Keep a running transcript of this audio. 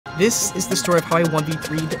This is the story of how I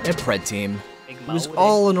 1v3'd a Pred team. It was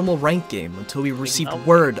all a normal ranked game until we received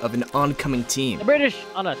word of an oncoming team.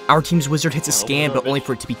 Our team's wizard hits a scan, but only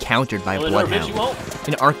for it to be countered by a bloodhound.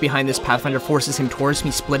 An arc behind this Pathfinder forces him towards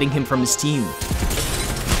me, splitting him from his team.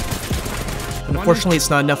 But unfortunately,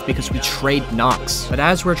 it's not enough because we trade knocks. But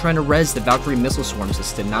as we're trying to res, the Valkyrie missile swarms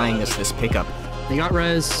is denying us this pickup. They got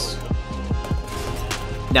res.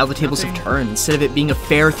 Now the tables have turned. Instead of it being a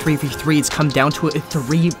fair 3v3, it's come down to a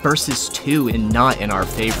 3 versus 2 and not in our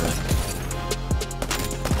favor.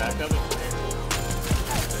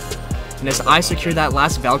 And as I secure that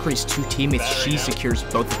last Valkyrie's 2 teammates, she secures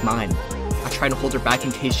both of mine. I try to hold her back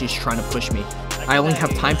in case she's trying to push me. I only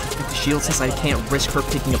have time to pick the shield since I can't risk her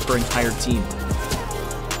picking up her entire team.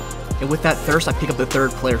 And with that thirst, I pick up the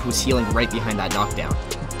 3rd player who's healing right behind that knockdown.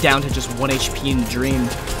 Down to just 1 HP in Dream.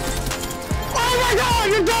 Oh my god,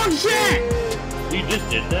 you're dog shit! We just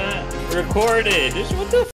did that? Recorded! What the